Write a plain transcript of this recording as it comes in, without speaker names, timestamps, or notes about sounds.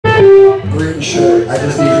your shirt. I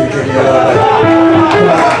just need you to give me a little bit.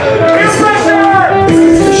 It's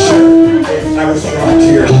your shirt. I was drawn to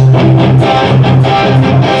your shirt.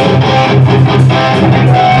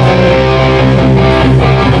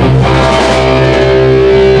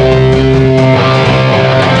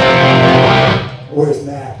 Where's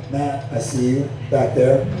Matt? Matt, I see you back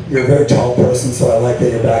there. You're a very tall person, so I like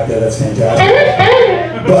that you're back there. That's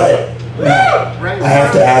fantastic. But Matt, I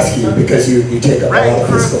have to ask you, because you take up a lot of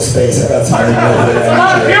physical space. I got something over there.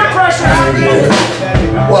 Peer pressure!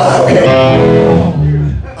 Well, okay.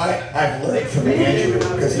 I've learned from Andrew,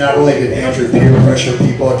 because not only did Andrew peer pressure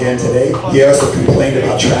people again today, he also complained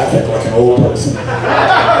about traffic like an old person. Like,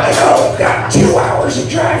 oh, I've got 2 hours of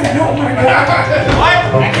driving. Oh my God. What?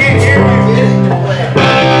 I can't hear you.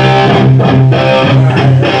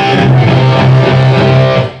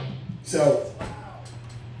 So,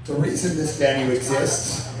 the reason this venue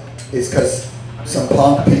exists is because some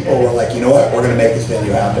punk people were like, you know what, we're going to make this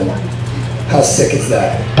venue happen. How sick is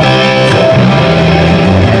that?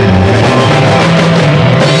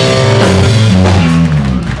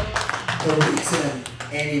 The reason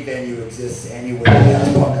any venue exists anywhere that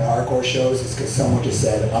has punk and hardcore shows is because someone just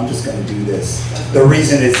said, I'm just going to do this. The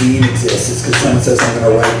reason a zine exists is because someone says, I'm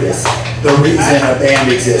going to write this. The reason a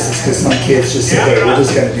band exists is because some kids just say, hey, we're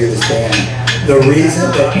just going to do this band. The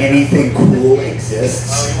reason that anything cool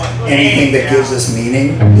exists, anything that gives us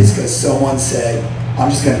meaning, is because someone said,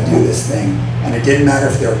 I'm just going to do this thing. And it didn't matter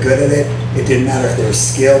if they were good at it, it didn't matter if they were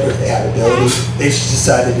skilled or if they had ability, they just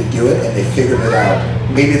decided to do it and they figured it out.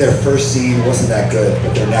 Maybe their first scene wasn't that good,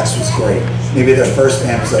 but their next was great. Maybe their first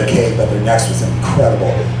band was okay, but their next was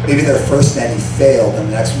incredible. Maybe their first band he failed and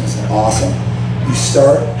the next one was awesome. You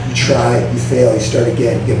start, you try, you fail, you start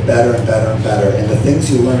again, you get better and better and better. And the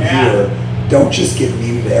things you learn here don't just give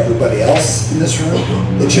meaning to everybody else in this room,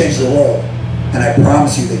 they change the world. And I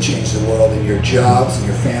promise you they change the world in your jobs, in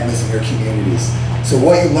your families, in your communities. So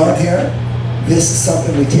what you learn here, this is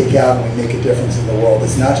something we take out and we make a difference in the world.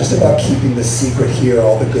 It's not just about keeping the secret here,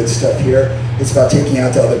 all the good stuff here. It's about taking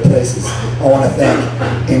out to other places. I want to thank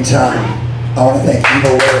In Time. I want to thank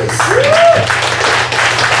Evil Ways.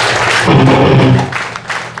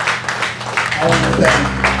 I want to thank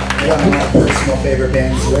one of my personal favorite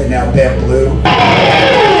bands right now, Bad Blue.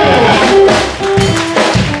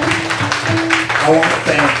 I want to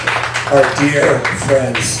thank our dear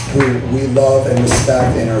friends who we love and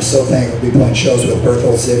respect and are so thankful to be playing shows with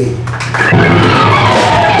Berthold City. We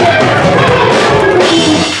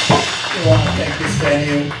want to thank this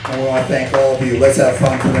venue and we want to thank all of you. Let's have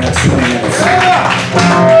fun for the next 20 minutes.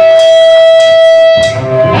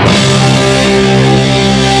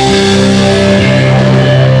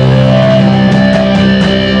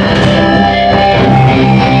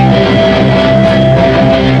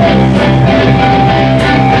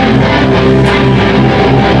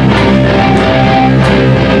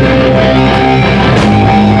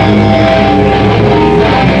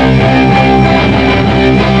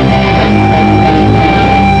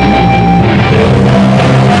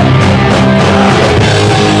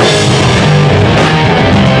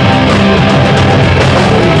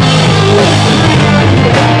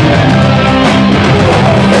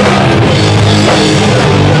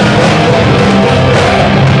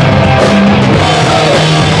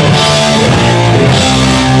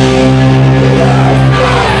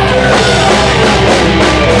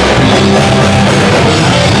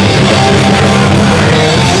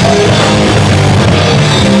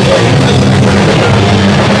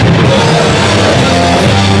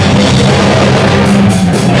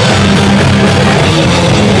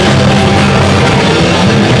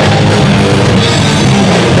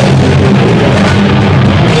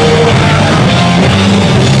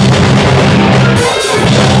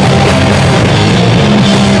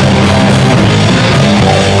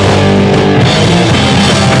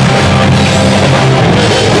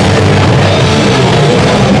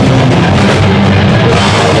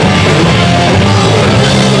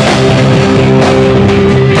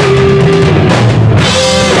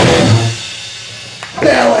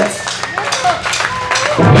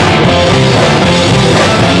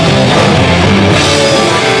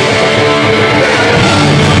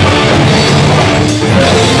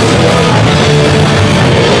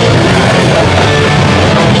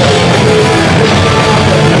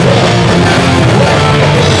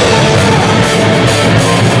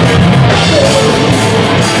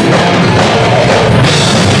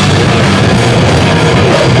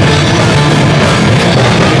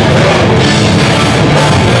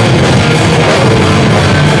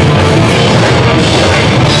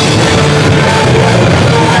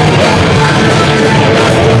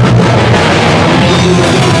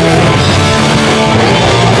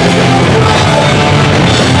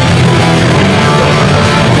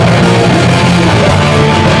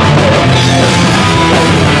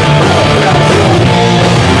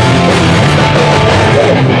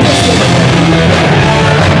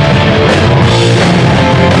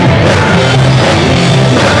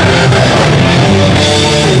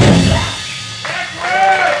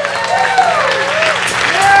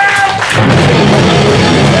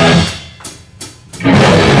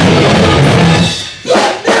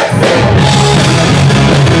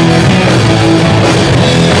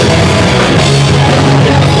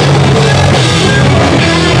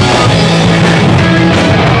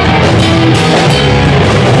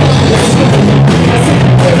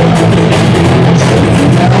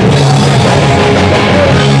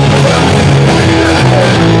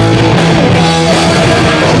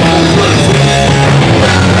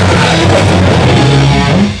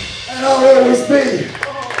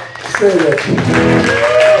 favorite.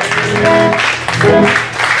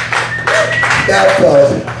 That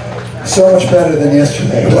felt so much better than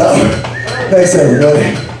yesterday. Wow. Thanks,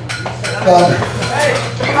 everybody.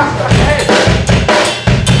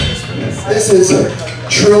 This is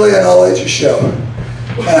truly an all-ages show.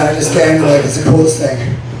 And I just came like it's the coolest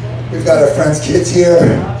thing. We've got our friends' kids here.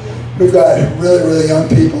 We've got really, really young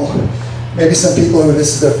people. Maybe some people who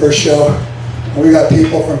this is their first show. And we've got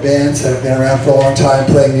people from bands that have been around for a long time,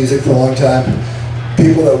 playing music for a long time.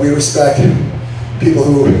 People that we respect. People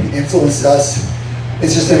who influenced us.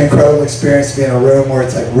 It's just an incredible experience to be in a room where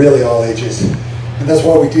it's like really all ages. And that's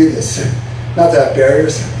why we do this. Not to have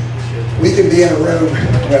barriers. We can be in a room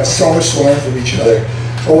and we have so much to learn from each other.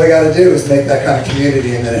 All we got to do is make that kind of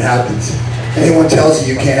community and then it happens. Anyone tells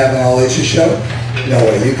you you can't have an all-ages show? No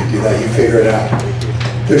way, you can do that, you figure it out.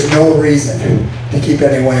 There's no reason to keep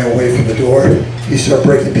anyone away from the door. You start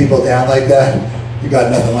breaking people down like that, you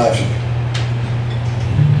got nothing left.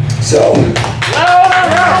 So,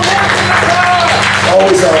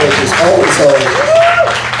 always all-ages, always all-ages.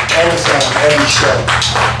 Always on every show.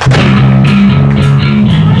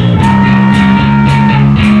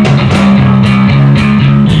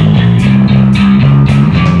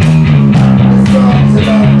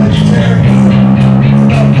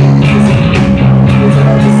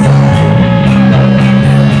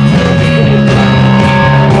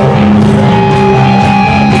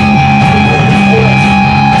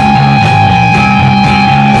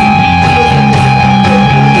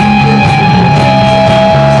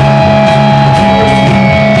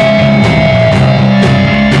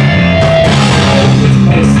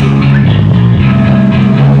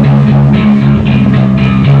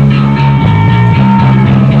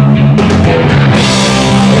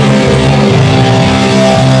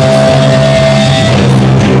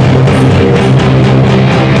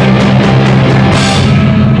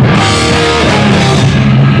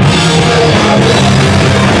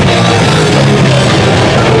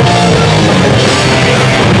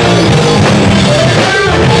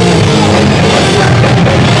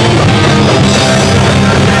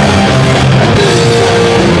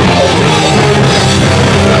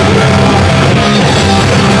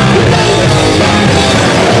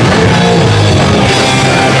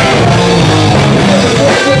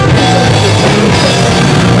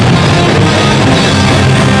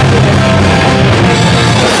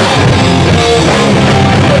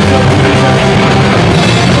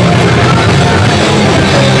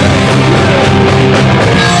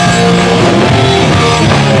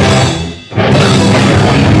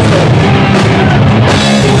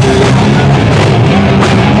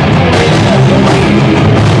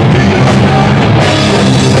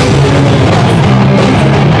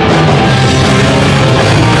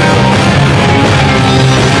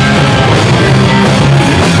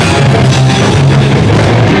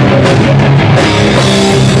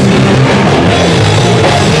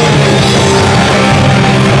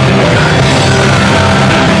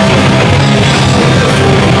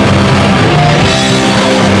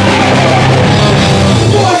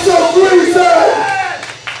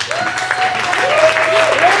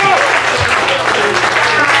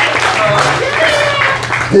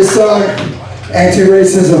 This song,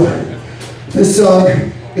 anti-racism, this song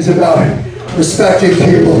is about respecting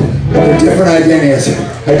people and their different identities.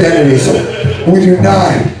 We do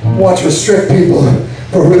not want to restrict people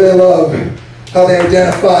for who they love, how they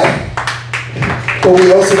identify, but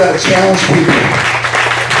we also got to challenge people.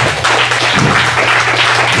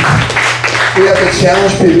 We have to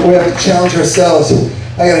challenge people, we have to challenge ourselves.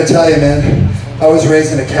 I gotta tell you, man, I was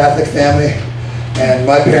raised in a Catholic family and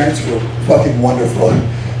my parents were fucking wonderful.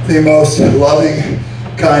 The most loving,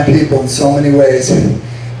 kind people in so many ways.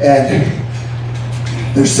 And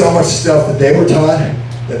there's so much stuff that they were taught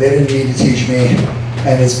that they didn't need to teach me.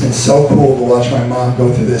 And it's been so cool to watch my mom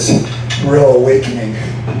go through this real awakening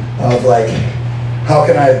of like, how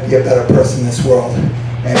can I be a better person in this world?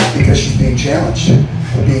 And it's because she's being challenged.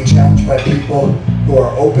 We're being challenged by people who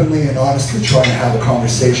are openly and honestly trying to have a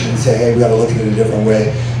conversation and say, hey, we gotta look at it a different way.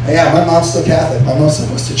 And yeah, my mom's still Catholic. My mom still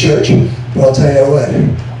goes to church. But I'll tell you what,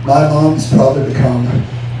 my mom's probably become,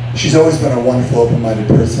 she's always been a wonderful, open-minded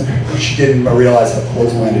person. She didn't realize how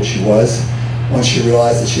closed-minded she was once she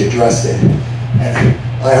realized that she addressed it. And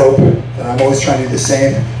I hope that I'm always trying to do the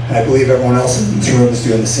same, and I believe everyone else in this room is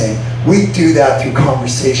doing the same. We do that through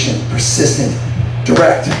conversation, persistent,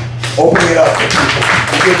 direct, opening it up for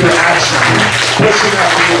people, give them action, pushing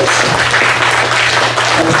out limits.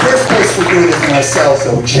 And the first place we do it is in ourselves,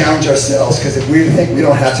 though. We challenge ourselves, because if we think we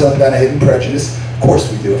don't have some kind of hidden prejudice, of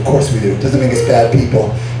course we do, of course we do. It doesn't make us bad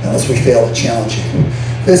people unless we fail to challenge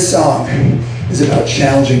it. This song is about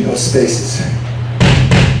challenging those spaces.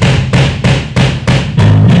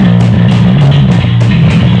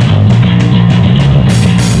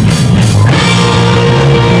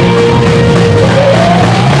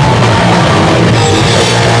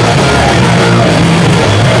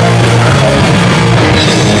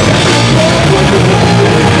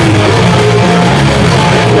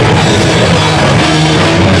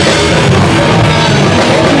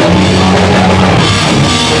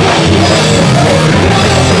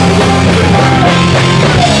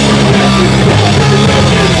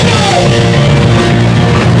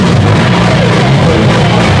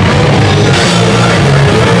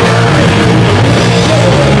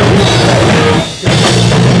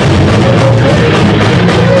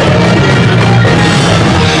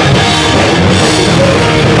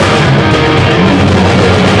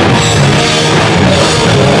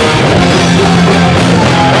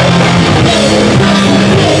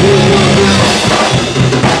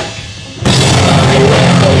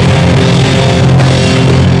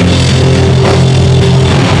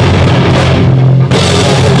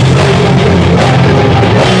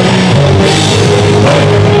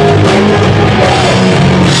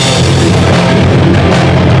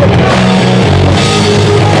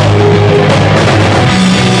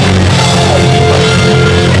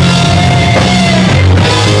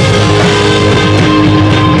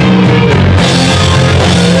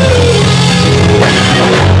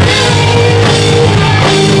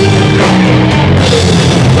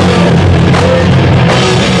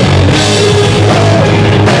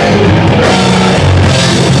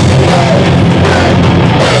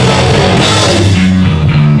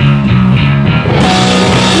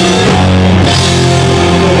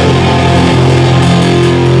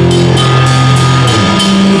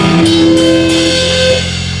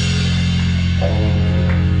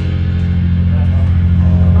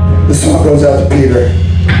 This song goes out to Peter.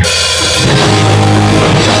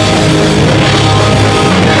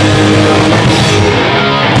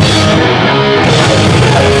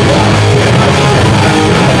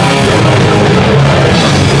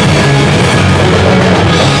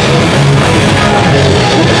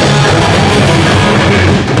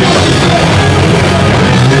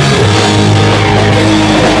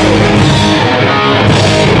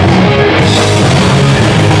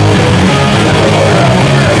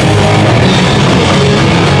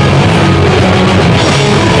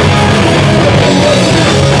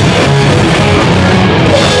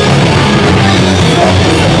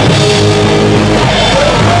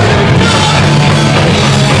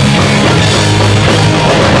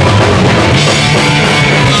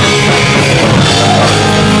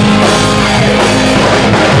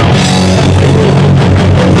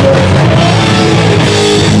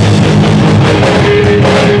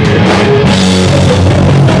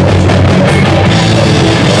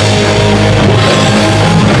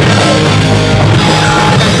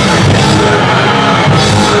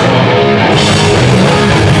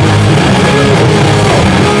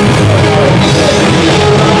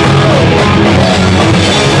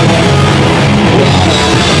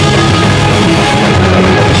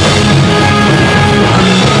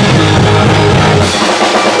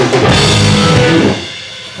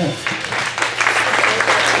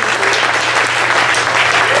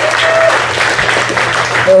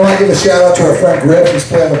 I want to give a shout out to our friend Griff, who's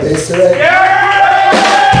playing the bass today.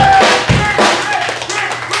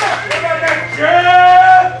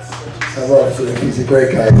 I love Griff, he's a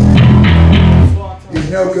great guy. He's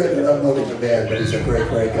no good at unloading the band, but he's a great,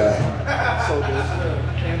 great guy.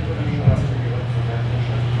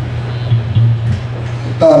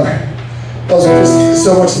 Also, just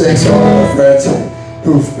so much thanks to all of our friends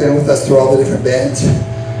who've been with us through all the different bands.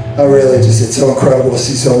 I really just, it's so incredible to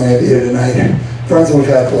see so many of you here tonight. Friends that we've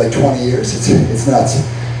had for like 20 years, it's nuts.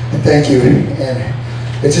 And thank you. And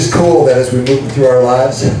it's just cool that as we move through our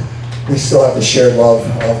lives, we still have the shared love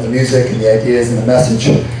of the music and the ideas and the message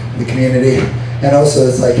of the community. And also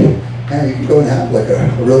it's like, man, you can go and have like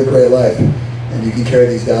a really great life. And you can carry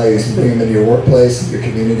these values and bring them into your workplace, your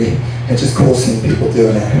community. And it's just cool seeing people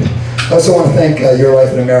doing it. I also want to thank Your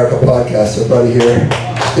Life in America podcast. Our buddy here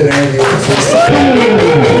did an interview with us.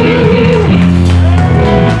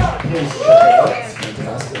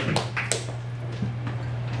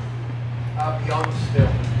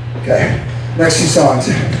 Okay, next few songs.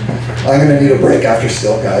 I'm gonna need a break after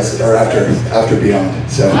Still, guys, or after Beyond.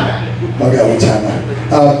 So I've got one time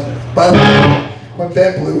left. By the way, when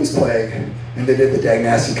Ben Blue was playing and they did the Dag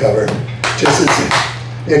Nasty cover, just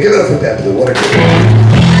yeah, give it up for Ben Blue. What a great.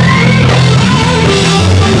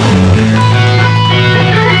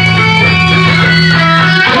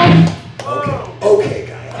 Okay,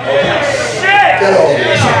 guys. Okay.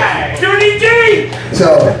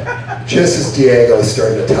 So, just as Diego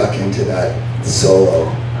started to tuck into that solo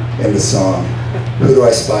in the song, who do I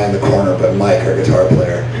spy in the corner but Mike, our guitar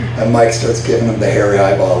player? And Mike starts giving him the hairy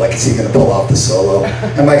eyeball, like, is he gonna pull off the solo?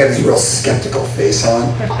 And Mike has this real skeptical face on.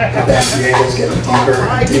 And then Diego's getting deeper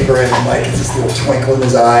and deeper in, and Mike has this little twinkle in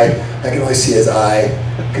his eye. I can only see his eye,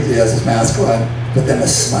 because he has his mask on. But then the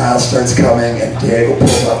smile starts coming, and Diego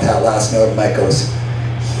pulls off that last note, and Mike goes,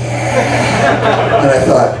 yeah. And I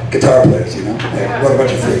thought, guitar players, you know, like, what a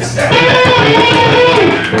bunch of freaks.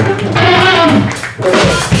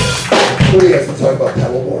 What do you guys want to talk about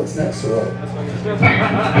pedal boards next, or what?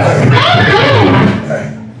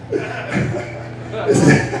 Alright.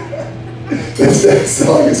 This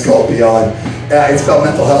song is called Beyond. It's about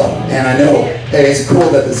mental health, and I know, hey, it's cool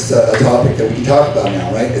that this is a topic that we can talk about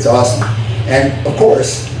now, right? It's awesome. And of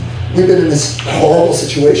course, we've been in this horrible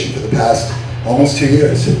situation for the past almost 2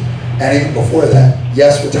 years. And even before that,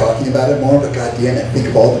 yes, we're talking about it more, but God damn it, think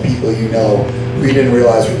of all the people you know who you didn't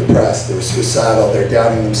realize were depressed, they were suicidal, they're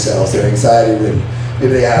doubting themselves, they're anxiety ridden.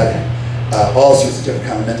 Maybe they had all sorts of different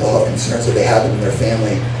kind of mental health concerns, or they had them in their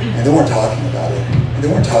family, and they weren't talking about it. And they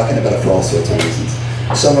weren't talking about it for all sorts of reasons.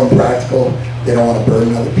 Some of them practical, they don't want to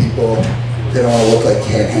burden other people, they don't want to look like they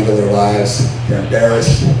can't handle their lives, they're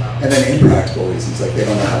embarrassed, and then impractical reasons, like they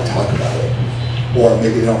don't know how to talk about it. Or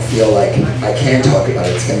maybe they don't feel like, I can talk about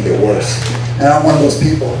it, it's going to get worse. And I'm one of those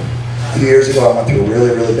people. A few years ago, I went through a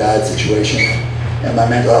really, really bad situation, and my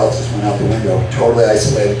mental health just went out the window. Totally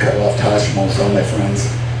isolated, cut off ties from almost all my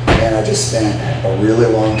friends. And I just spent a really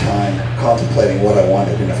long time contemplating what I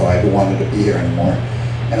wanted and if I wanted to be here anymore.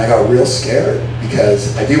 And I got real scared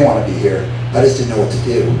because I do want to be here. I just didn't know what to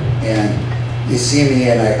do. And you see me,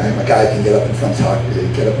 and I'm a guy who can get up in front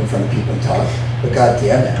of people and talk. But God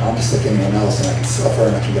damn it, I'm just like anyone else, and I can suffer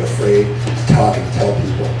and I can get afraid to talk and to tell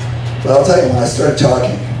people. But I'll tell you, when I started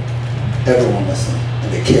talking, everyone listened, and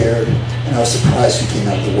they cared, and I was surprised who came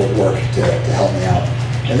out of the woodwork to help me out.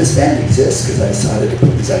 And this band exists because I decided to put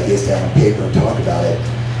these ideas down on paper and talk about it.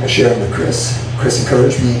 I shared them with Chris. Chris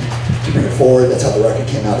encouraged me to bring it forward. That's how the record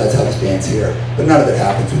came out. That's how this band's here. But none of it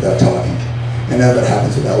happens without talking, and none of it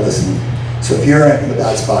happens without listening. So if you're in a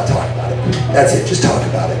bad spot, talk about it. That's it, just talk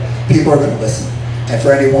about it. People are going to listen. And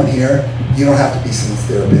for anyone here, you don't have to be someone's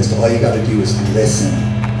therapist. All you got to do is listen.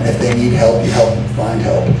 And if they need help, you help them find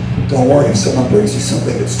help. Don't worry if someone brings you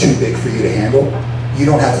something that's too big for you to handle. You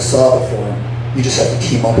don't have to solve it for them. You just have to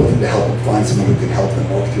team up with them to help them find someone who can help them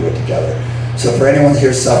work through it together. So for anyone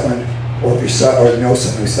here suffering, or if you're or you know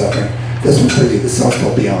someone who's suffering, this one's for you. This song's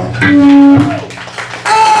called Beyond.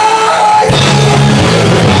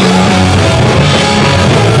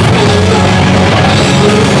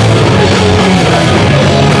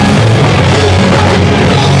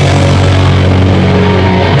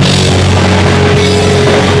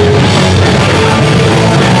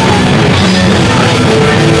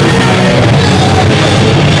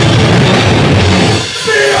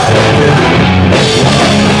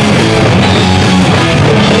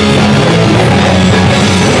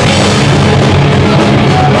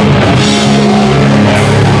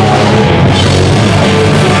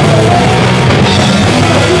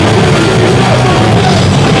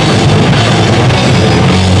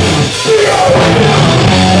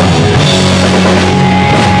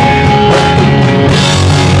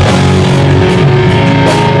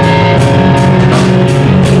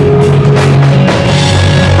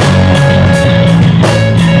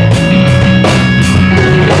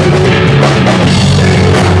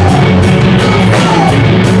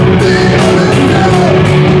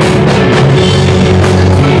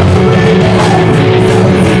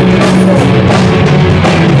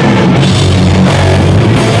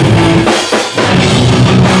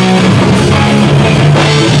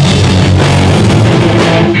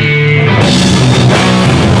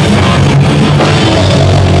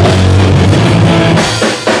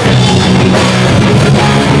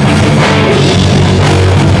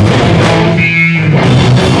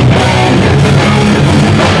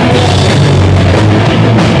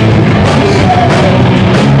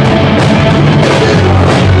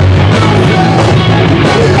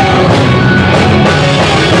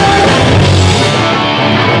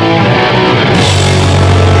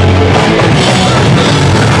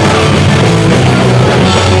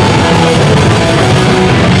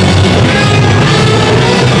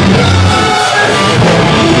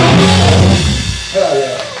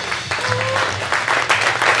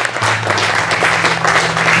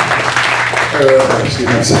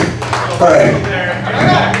 Alright.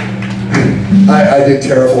 I did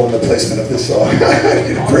terrible in the placement of this song. I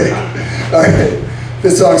need a break. Alright.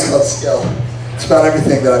 This song's called Still. It's about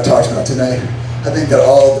everything that I've talked about tonight. I think that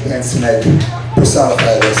all of the bands tonight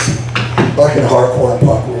personify this fucking hardcore and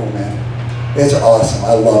punk room, man. It's awesome.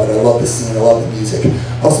 I love it. I love the scene. I love the music.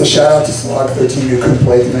 Also, shout out to Slog 13 who couldn't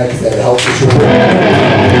play tonight because they had a health issue.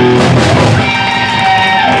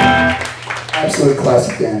 Absolutely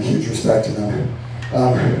classic band. Huge respect to them.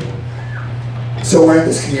 So we're in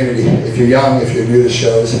this community. If you're young, if you're new to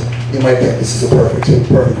shows, you might think this is a perfect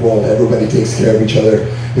world. Everybody takes care of each other.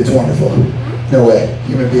 It's wonderful. No way.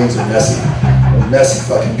 Human beings are messy. We're messy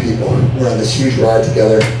fucking people. We're on this huge ride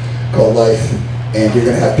together called life, and you're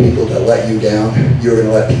gonna have people that let you down. You're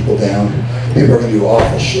gonna let people down. People are gonna do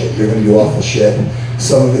awful shit. You're gonna do awful shit.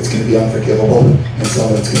 Some of it's gonna be unforgivable, and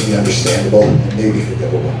some of it's gonna be understandable and maybe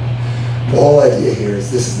forgivable. The whole idea here is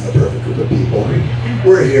this isn't a perfect group of people.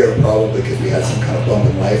 We're here probably because we had some kind of bump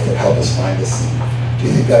in life that helped us find this scene. Do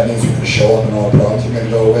you think that means we're going to show up and all our problems are going to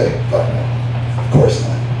go away? Fuck no. Of course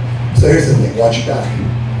not. So here's the thing, watch your back.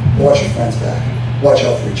 Watch your friends back. Watch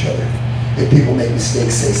out for each other. If people make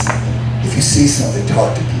mistakes, say something. If you see something,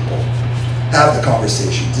 talk to people. Have the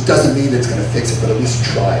conversations. It doesn't mean it's going to fix it, but at least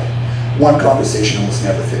try. One conversation almost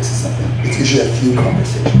never fixes something. It's usually a few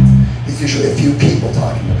conversations. It's usually a few people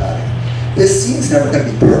talking about it. This scene's never going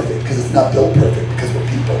to be perfect because it's not built perfect because we're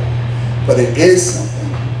people. But it is something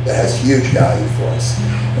that has huge value for us.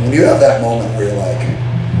 And when you have that moment where you're like,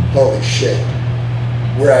 holy shit,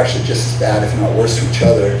 we're actually just as bad, if not worse to each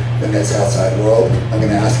other than this outside world, I'm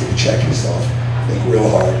going to ask you to check yourself. Think real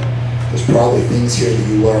hard. There's probably things here that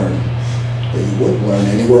you learn that you wouldn't learn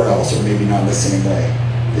anywhere else, or maybe not in the same way.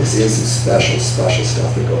 This is some special, special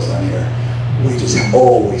stuff that goes on here. We just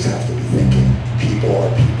always have to be thinking. People are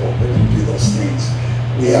people. They're going to do those things.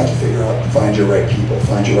 We have to figure out, find your right people,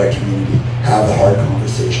 find your right community, have the hard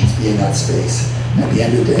conversations, be in that space. And at the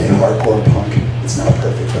end of the day, hardcore punk, it's not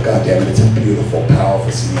perfect, but goddammit, it's a beautiful,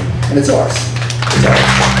 powerful scene. And it's ours. It's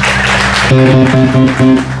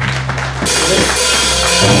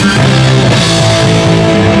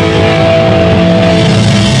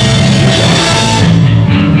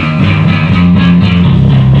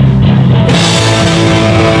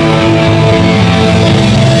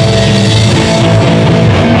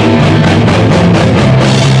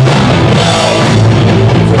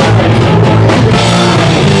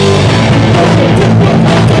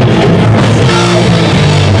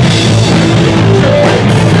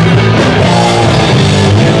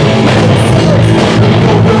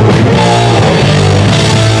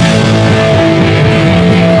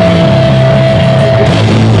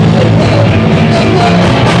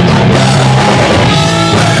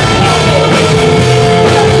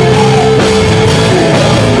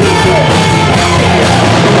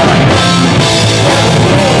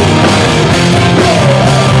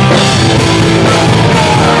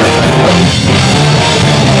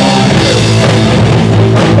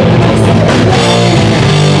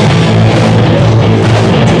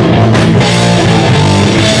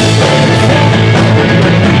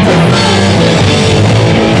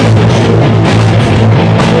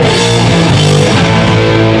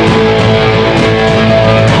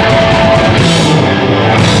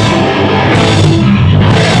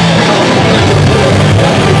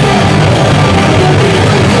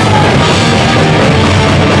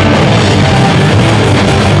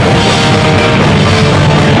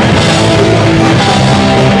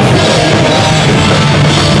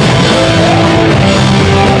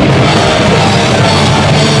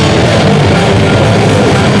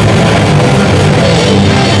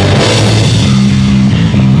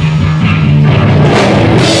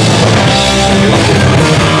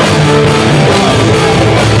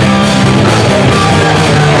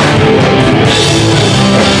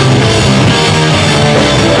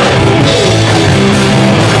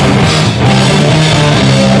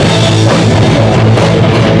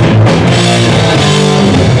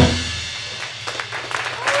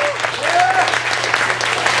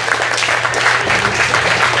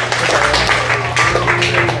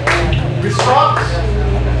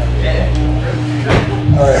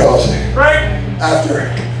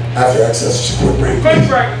After access, just a quick break. Quick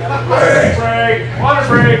break. Water break. Water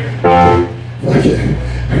break. Okay.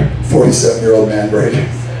 47-year-old man break.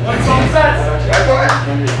 What's on set?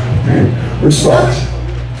 Response.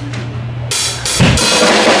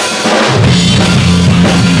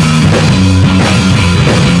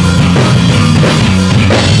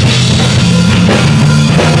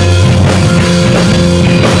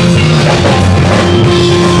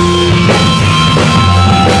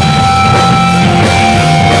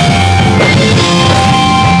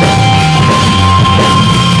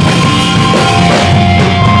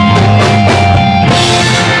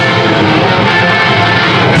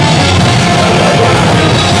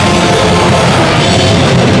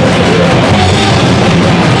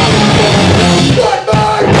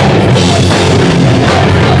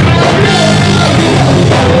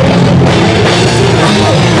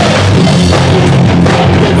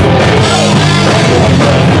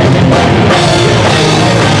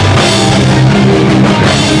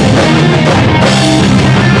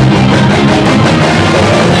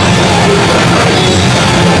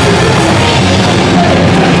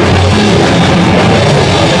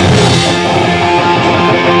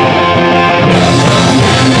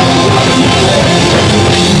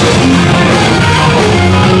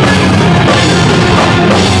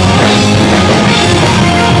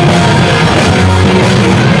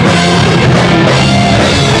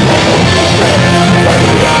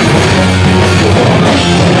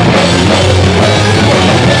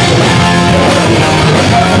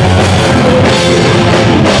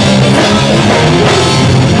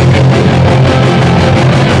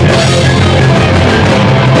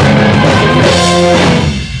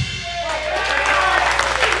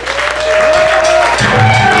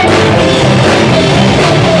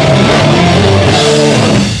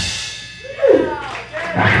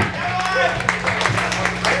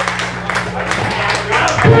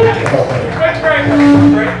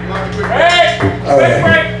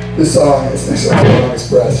 Alright, this song is next one, Long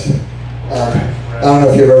Express. I don't know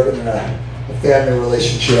if you've ever been in a family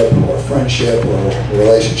relationship or a friendship or a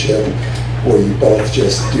relationship where you both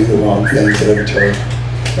just do the wrong things at every turn.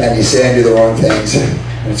 And you say and do the wrong things,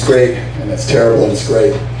 and it's great, and it's terrible, and it's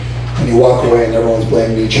great. And you walk away and everyone's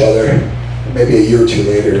blaming each other. And maybe a year or two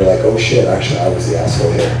later, you're like, oh shit, actually I was the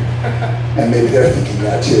asshole here. And maybe they're thinking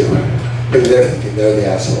that too. Maybe they're thinking they're the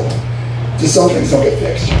asshole. Just some things don't get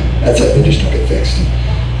fixed. That's it, they just don't get fixed.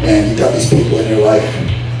 And you've got these people in your life,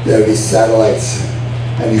 there are these satellites,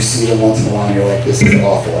 and you see them once in a while and you're like, this is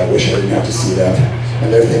awful, I wish I didn't have to see them.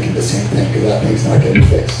 And they're thinking the same thing, because that thing's not getting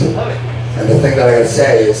fixed. And the thing that I gotta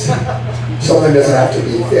say is, something doesn't have to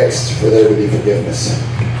be fixed for there to be forgiveness.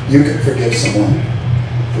 You can forgive someone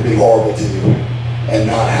for being horrible to you and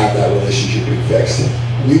not have that relationship be fixed.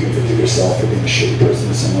 And you can forgive yourself for being a shitty person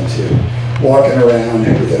to someone too. Walking around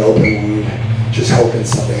with an open wound, just hoping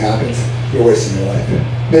something happens, you're wasting your life.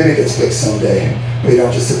 Maybe it gets fixed someday, but you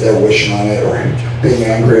don't just sit there wishing on it or being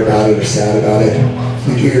angry about it or sad about it.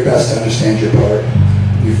 You do your best to understand your part.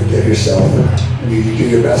 You forgive yourself, and you do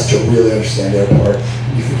your best to really understand their part.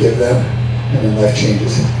 You forgive them, and then life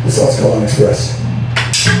changes. This song's called Long Express.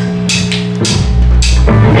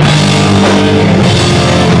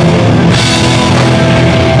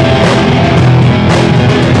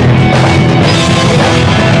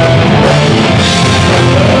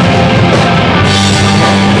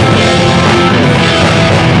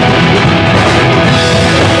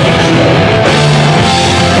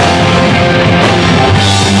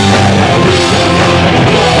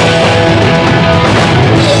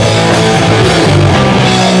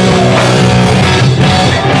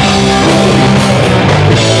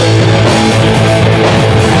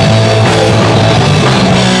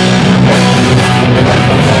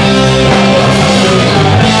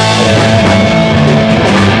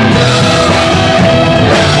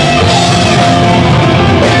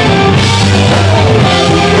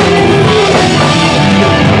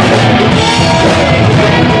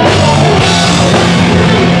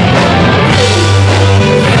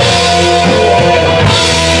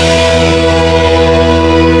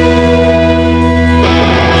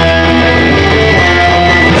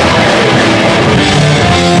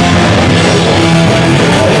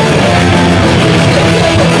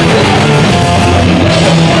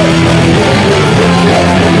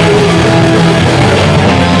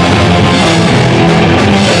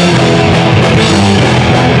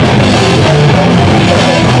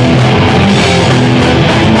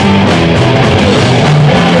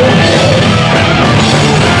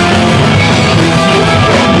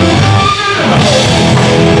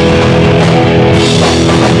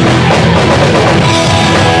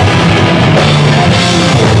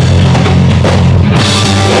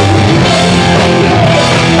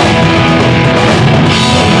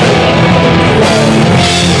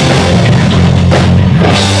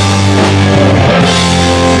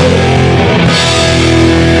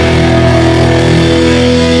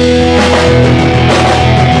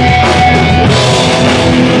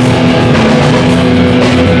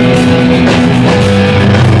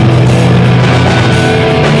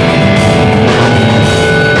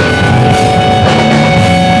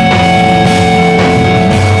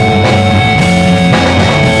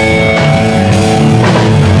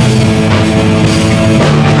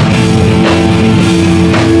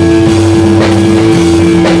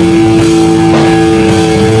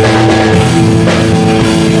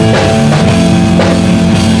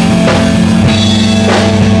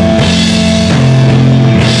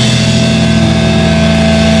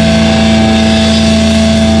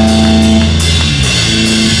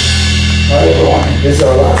 This is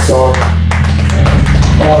our last song. I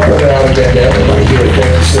want to put it out again to everybody here.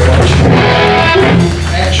 Thank you so much.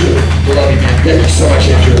 Andrew, we love you, man. Thank you so much,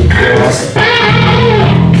 Andrew. You're awesome.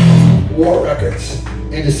 War Records,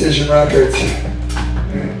 Indecision Records.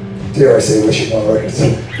 Dare I say Wishing War Records?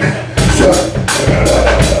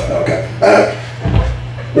 Okay.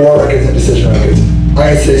 War Records, Indecision Records. I'm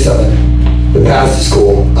going to say something. The past is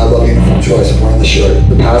cool. I love uniform choice. I'm wearing the shirt.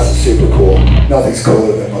 The past is super cool. Nothing's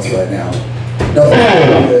cooler than what's right now. Nothing's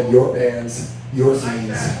cooler than your bands, your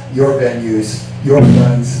scenes, your venues, your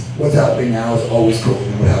friends. What's happening now is always cooler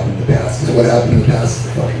than what happened in the past. Because what happened in the past is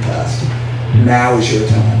the fucking past. Now is your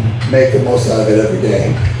time. Make the most out of it every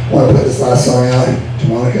day. I want to put this last song out to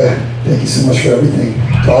Monica. Thank you so much for everything.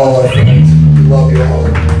 To all our friends. We love you all.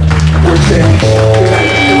 We're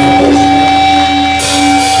changed.